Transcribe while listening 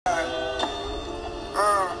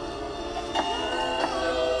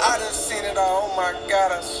it all. Oh my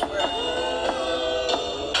God, I swear.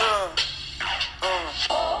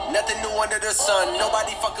 Nothing new under the sun.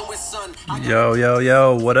 Nobody fucking with sun.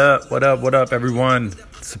 Yo, what up, everyone?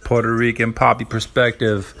 It's a Puerto Rican poppy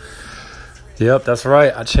perspective. Yep, that's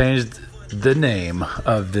right. I changed the name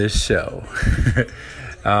of this show.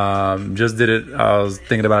 Just did it. I was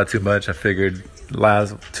thinking about it too much. I figured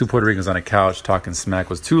last two Puerto Ricans on a couch talking smack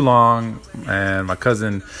was too long, and my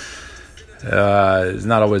cousin is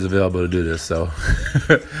not always available to do this. So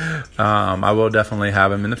I will definitely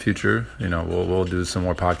have him in the future. You know, we'll do some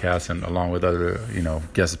more podcasts and along with other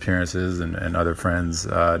guest appearances and other friends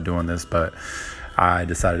doing this. But I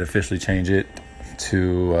decided to officially change it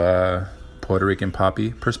to Puerto Rican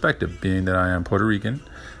Poppy Perspective, being that I am Puerto Rican.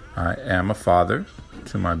 I am a father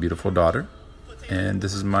to my beautiful daughter, and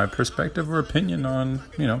this is my perspective or opinion on,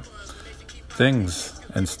 things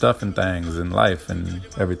and stuff and things and life and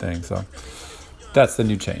everything. So that's the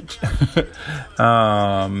new change. That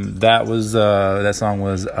song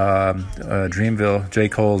was Dreamville,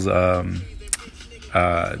 J.Cole's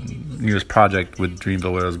newest project with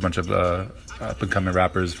Dreamville, where there was a bunch of up-and-coming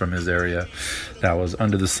rappers from his area. That was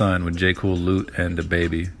Under the Sun with J. Cole, Loot, and The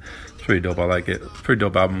Baby. It's pretty dope. I like it. Pretty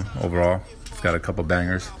dope album overall. It's got a couple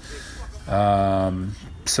bangers.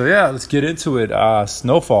 So yeah, let's get into it.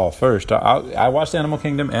 Snowfall first. I watched Animal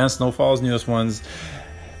Kingdom and Snowfall's newest ones.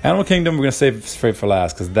 Animal Kingdom we're gonna save straight for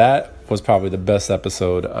last because that was probably the best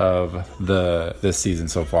episode of this season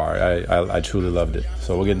so far. I truly loved it.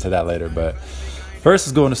 So we'll get into that later. But first,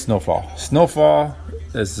 let's go into Snowfall. Snowfall.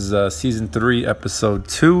 This is season 3, episode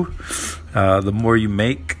 2. The More You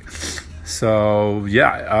Make. So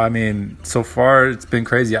yeah, I mean, so far it's been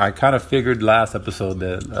crazy. I kind of figured last episode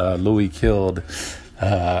that Louis killed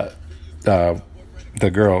the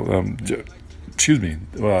girl.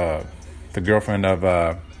 The girlfriend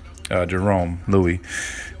of Jerome, Louis.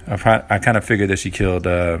 I kind of figured that she killed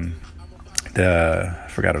I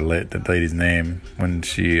forgot the lady's name when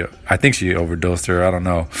I think she overdosed her. I don't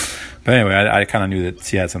know. But anyway, I kind of knew that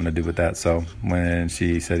she had something to do with that. So when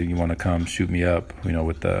she said, "You want to come shoot me up,"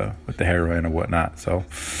 with the heroin or whatnot. So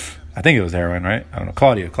I think it was heroin, right? I don't know.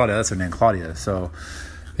 Claudia, that's her name, Claudia. So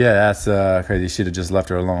yeah, that's crazy. She'd have just left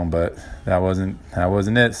her alone, but that wasn't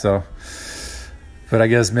it. So, but I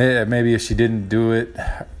guess maybe if she didn't do it,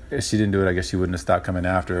 I guess she wouldn't have stopped coming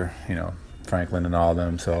after Franklin and all of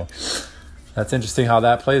them. So that's interesting how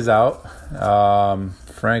that plays out.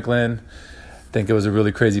 Franklin, I think it was a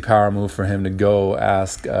really crazy power move for him to go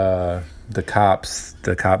ask the cop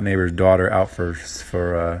neighbor's daughter out for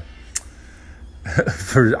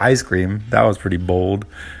ice cream. That was pretty bold.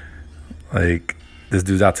 Like, this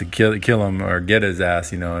dude's out to kill him or get his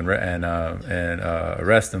ass, and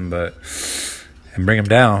arrest him, and bring him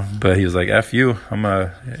down. But he was like, "F you,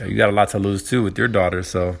 you got a lot to lose too with your daughter."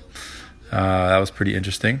 So that was pretty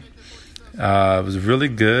interesting. It was a really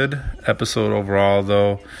good episode overall,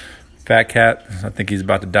 though. Fat Cat, I think he's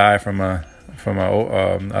about to die from a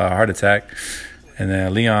heart attack. And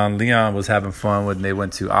then Leon was having fun when they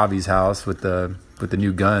went to Avi's house with the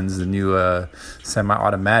new guns, the new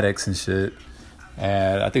semi-automatics and shit.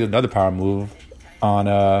 And I think another power move on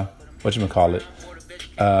whatchamacallit.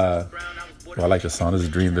 I like this song. This is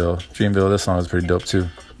Dreamville. This song is pretty dope too.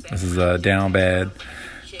 This is Down Bad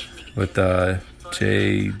with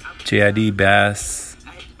JID Bass,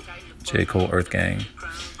 J. Cole, Earth Gang.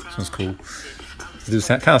 This one's cool. This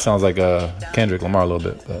dude kind of sounds like Kendrick Lamar a little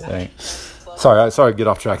bit, but ain't. Sorry to get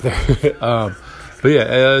off track there. But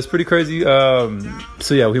yeah, it's pretty crazy.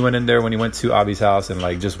 So yeah, we went in there when he went to Avi's house and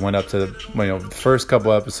just went up to the first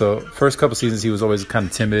couple seasons he was always kind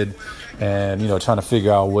of timid and trying to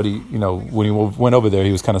figure out what when he went over there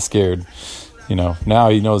he was kind of scared. Now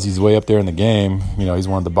he knows he's way up there in the game. He's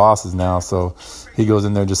one of the bosses now, so he goes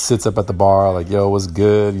in there and just sits up at the bar like, "Yo, what's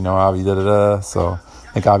good?" Avi da. So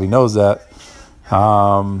I think Avi knows that.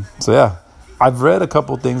 So yeah, I've read a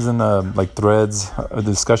couple things in threads,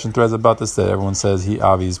 discussion threads about this that everyone says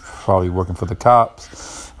Avi's probably working for the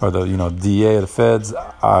cops or the DA or the feds.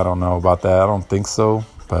 I don't know about that. I don't think so,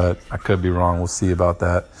 but I could be wrong. We'll see about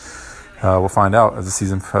that. We'll find out as the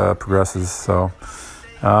season progresses. So,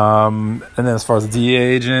 and then as far as the DA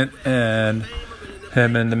agent and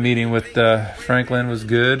him in the meeting with Franklin was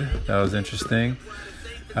good. That was interesting.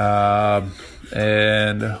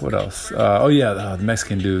 And what else? The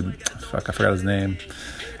Mexican dude. Fuck, I forgot his name.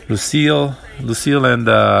 Lucille and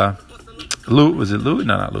Lou. Was it Louis?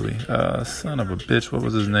 No, not Louis. Son of a bitch. What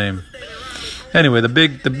was his name? Anyway, the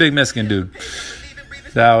big Mexican dude.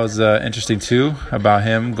 That was interesting too, about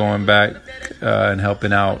him going back and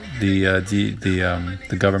helping out the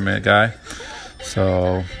government guy.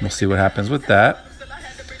 So we'll see what happens with that.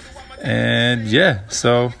 And yeah,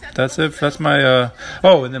 so that's it. That's my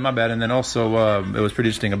and then my bad. And then also it was pretty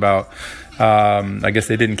interesting about I guess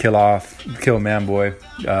they didn't kill Manboy.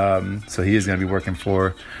 So he is going to be working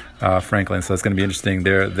for Franklin. So it's going to be interesting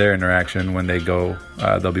their interaction when they go.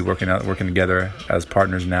 They'll be working together as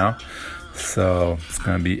partners now. So it's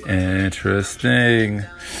going to be interesting.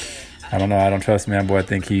 I don't know. I don't trust Manboy. I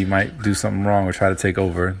think he might do something wrong or try to take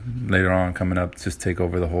over later on coming up. Just take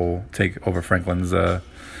over Franklin's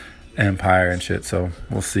empire and shit. So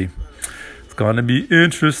we'll see. It's going to be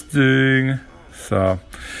interesting. So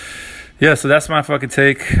yeah, so that's my fucking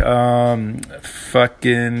take. That's all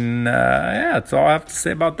I have to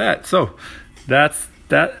say about that. So that's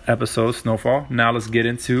that episode, Snowfall. Now let's get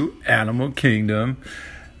into Animal Kingdom.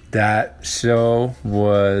 That show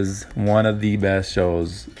was one of the best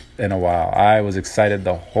shows in a while. I was excited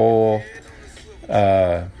the whole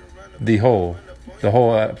episode.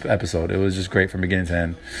 It was just great from beginning to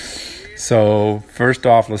end. So first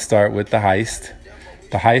off, let's start with the heist.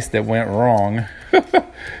 The heist that went wrong.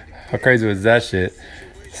 How crazy was that shit?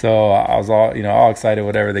 So I was all excited,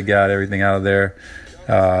 whatever they got, everything out of there.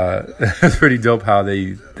 It's pretty dope how they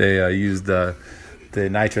used the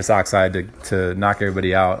nitrous oxide to knock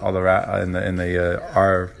everybody out, all the in the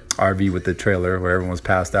RV with the trailer where everyone was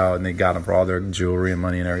passed out, and they got them for all their jewelry and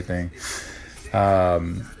money and everything.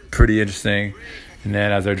 Pretty interesting. And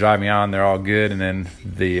then as they're driving on, they're all good. And then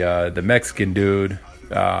the Mexican dude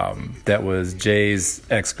that was Jay's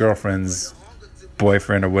ex-girlfriend's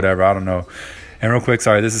boyfriend or whatever, I don't know. And real quick,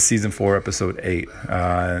 sorry, this is season 4, episode 8.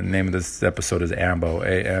 Name of this episode is Ambo,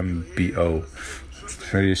 AMBO.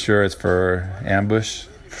 Pretty sure it's for ambush,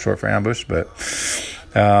 short for ambush. But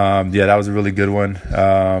yeah, that was a really good one.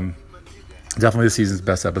 Definitely the season's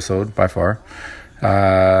best episode by far.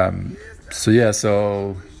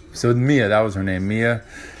 So Mia, that was her name, Mia,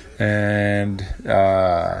 and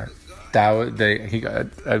it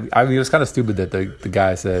was kind of stupid that the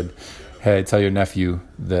guy said, "Hey, tell your nephew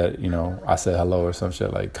that I said hello" or some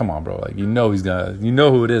shit. Like, come on, bro. Like, he's gonna,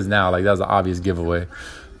 who it is now. Like, that was an obvious giveaway.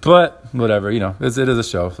 But whatever, it is a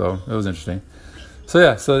show, so it was interesting. So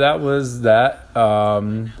yeah, so that was that.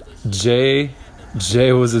 Jay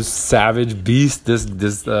was a savage beast.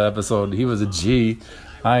 This episode, he was a G.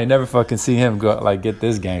 I ain't never fucking see him go get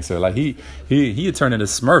this gangster. Like he had turned into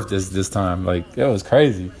Smurf this time. Like, it was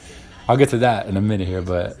crazy. I'll get to that in a minute here,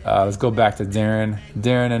 but let's go back to Darren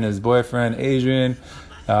and his boyfriend Adrian.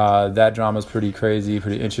 That drama's pretty crazy,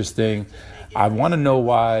 pretty interesting. I want to know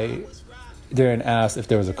why Darren asked if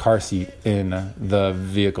there was a car seat in the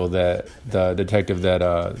vehicle that the detective that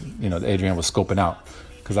Adrian was scoping out,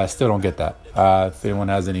 because I still don't get that. If anyone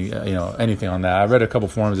has any anything on that, I read a couple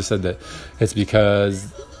forums that said that it's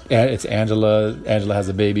because it's Angela. Angela has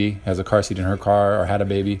a baby, has a car seat in her car, or had a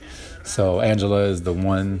baby. So Angela is the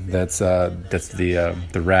one that's the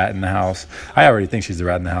rat in the house. I already think she's the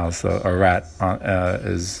rat in the house, or rat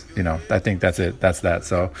is I think that's it. That's that.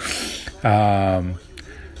 So.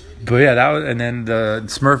 But yeah, that was, and then the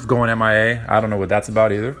Smurf going MIA. I don't know what that's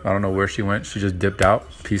about either. I don't know where she went. She just dipped out.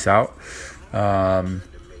 Peace out.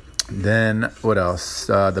 Then what else?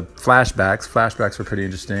 The flashbacks. Flashbacks were pretty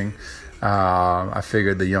interesting. I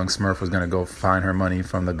figured the young Smurf was gonna go find her money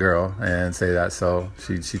from the girl and say that. So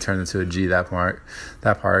she turned into a G. That part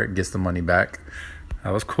gets the money back.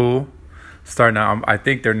 That was cool. I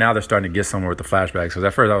think they're starting to get somewhere with the flashbacks. Because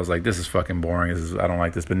at first I was like, this is fucking boring. I don't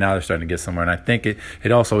like this. But now they're starting to get somewhere. And I think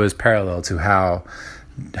it also is parallel to how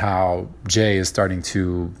Jay is starting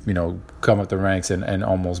to, come up the ranks and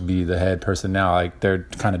almost be the head person now. Like, they're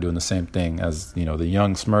kind of doing the same thing as, the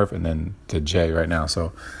young Smurf and then to Jay right now.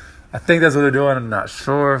 So I think that's what they're doing. I'm not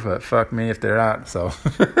sure, but fuck me if they're not. So,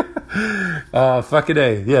 fucking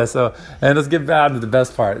A. Yeah, so, and let's get back to the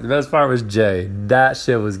best part. The best part was Jay. That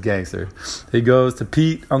shit was gangster. He goes to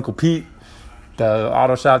Pete, Uncle Pete. The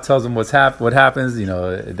auto shop tells him what happens.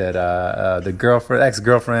 That the girlfriend,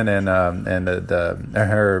 ex-girlfriend, and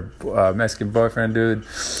her Mexican boyfriend dude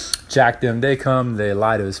jacked him. They come, they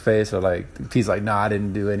lie to his face. Or Pete's like, nah, I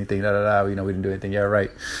didn't do anything. We didn't do anything. Yeah, right.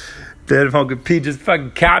 Then fucking Pete just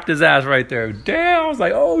fucking capped his ass right there. Damn, I was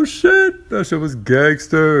like, oh shit, that shit was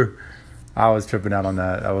gangster. I was tripping out on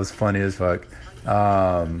that. That was funny as fuck.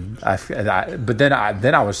 But then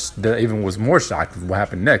I was even was more shocked with what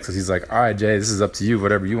happened next, because he's like, all right, Jay, this is up to you,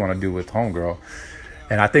 whatever you want to do with homegirl.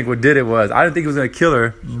 And I think what did it was, I didn't think he was gonna kill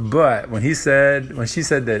her, but when she said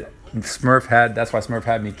that that's why Smurf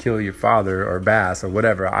had me kill your father or Bass or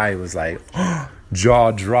whatever, I was like,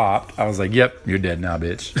 jaw dropped. I was like, yep, you're dead now,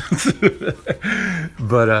 bitch.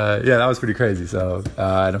 But yeah, that was pretty crazy. So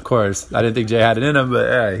and of course I didn't think Jay had it in him, but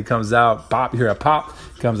yeah, he comes out, pop, you hear a pop,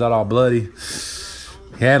 comes out all bloody.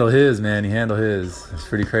 He handled his, man. He handled his. It's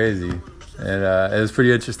pretty crazy. And it was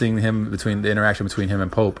pretty interesting the interaction between him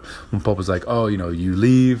and Pope. When Pope was like, "Oh, you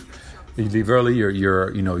leave early.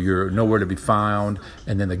 You're nowhere to be found."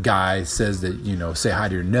 And then the guy says that say hi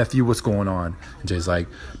to your nephew. What's going on? And Jay's like,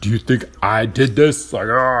 "Do you think I did this?" Like,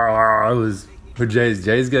 it was for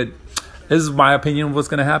Jay's good. This is my opinion of what's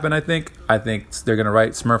gonna happen. I think they're gonna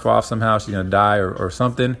write Smurf off somehow. She's gonna die or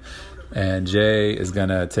something, and Jay is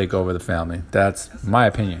gonna take over the family. That's my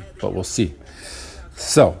opinion, but we'll see.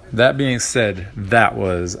 So, that being said, that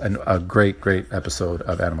was a great episode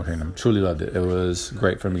of Animal Kingdom. Truly loved it. It was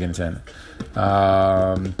great from beginning to end.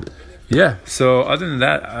 So other than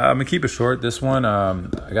that, I'm going to keep it short. This one,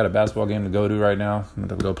 I got a basketball game to go to right now. I'm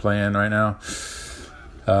going to go play in right now.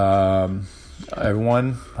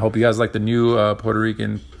 Everyone, hope you guys like the new Puerto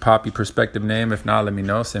Rican Poppy Perspective name. If not, let me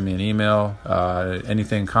know. Send me an email.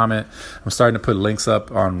 Anything, comment. I'm starting to put links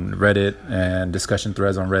up on Reddit and discussion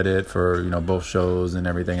threads on Reddit for both shows and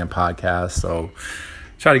everything and podcasts. So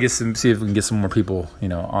try to see if we can get some more people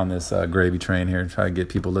on this gravy train here. Try to get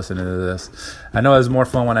people listening to this. I know it's more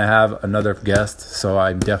fun when I have another guest, so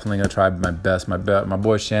I'm definitely gonna try my best. My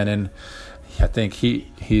boy Shannon, I think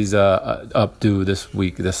he's up due this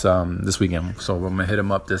weekend. So I'm gonna hit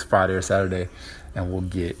him up this Friday or Saturday, and we'll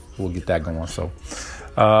get that going. So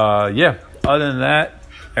other than that,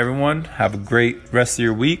 everyone have a great rest of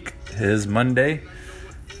your week. It is Monday.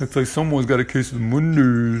 Looks like someone's got a case of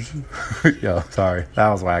Mondays. Yo, sorry, that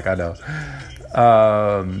was whack. I know.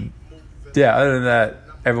 Other than that,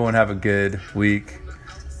 everyone have a good week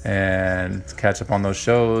and catch up on those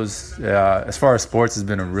shows. As far as sports, it's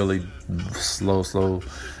been a really slow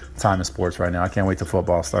time in sports right now. I can't wait till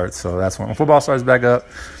football starts. So that's when football starts back up.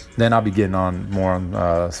 Then I'll be getting on more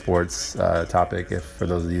on sports topic for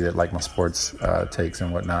those of you that like my sports takes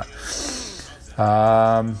and whatnot.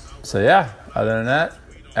 Other than that,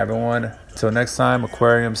 everyone, until next time,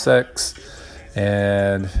 aquarium sex,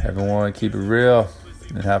 and everyone keep it real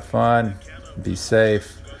and have fun, be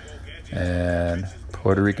safe, and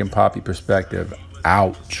Puerto Rican Poppy Perspective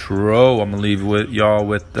outro. I'm gonna leave y'all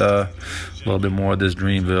with a little bit more of this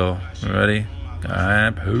Dreamville. Ready? All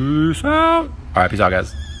right, peace out. All right, peace out,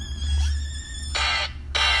 guys.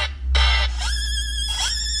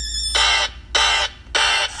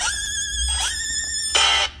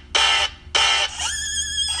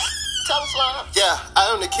 Yeah, I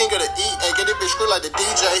am the king of the E and get this bitch screw like the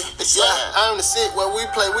DJ. Yeah, I am the sit where we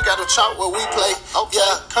play. We got to chop where we play. Okay.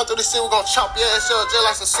 Yeah, come through the city, we gon' chop your ass up just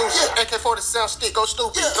like some sushi. AK-47 stick, go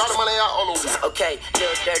stupid. Draw the money out all over. Okay,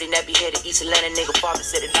 little dirty, nappy headed East Atlanta nigga. Father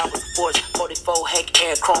said it out with the force. 44 Hank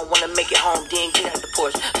Air Chrome, wanna make it home, then get out the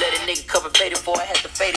Porsche. Let a nigga cover faded for I had to fade it.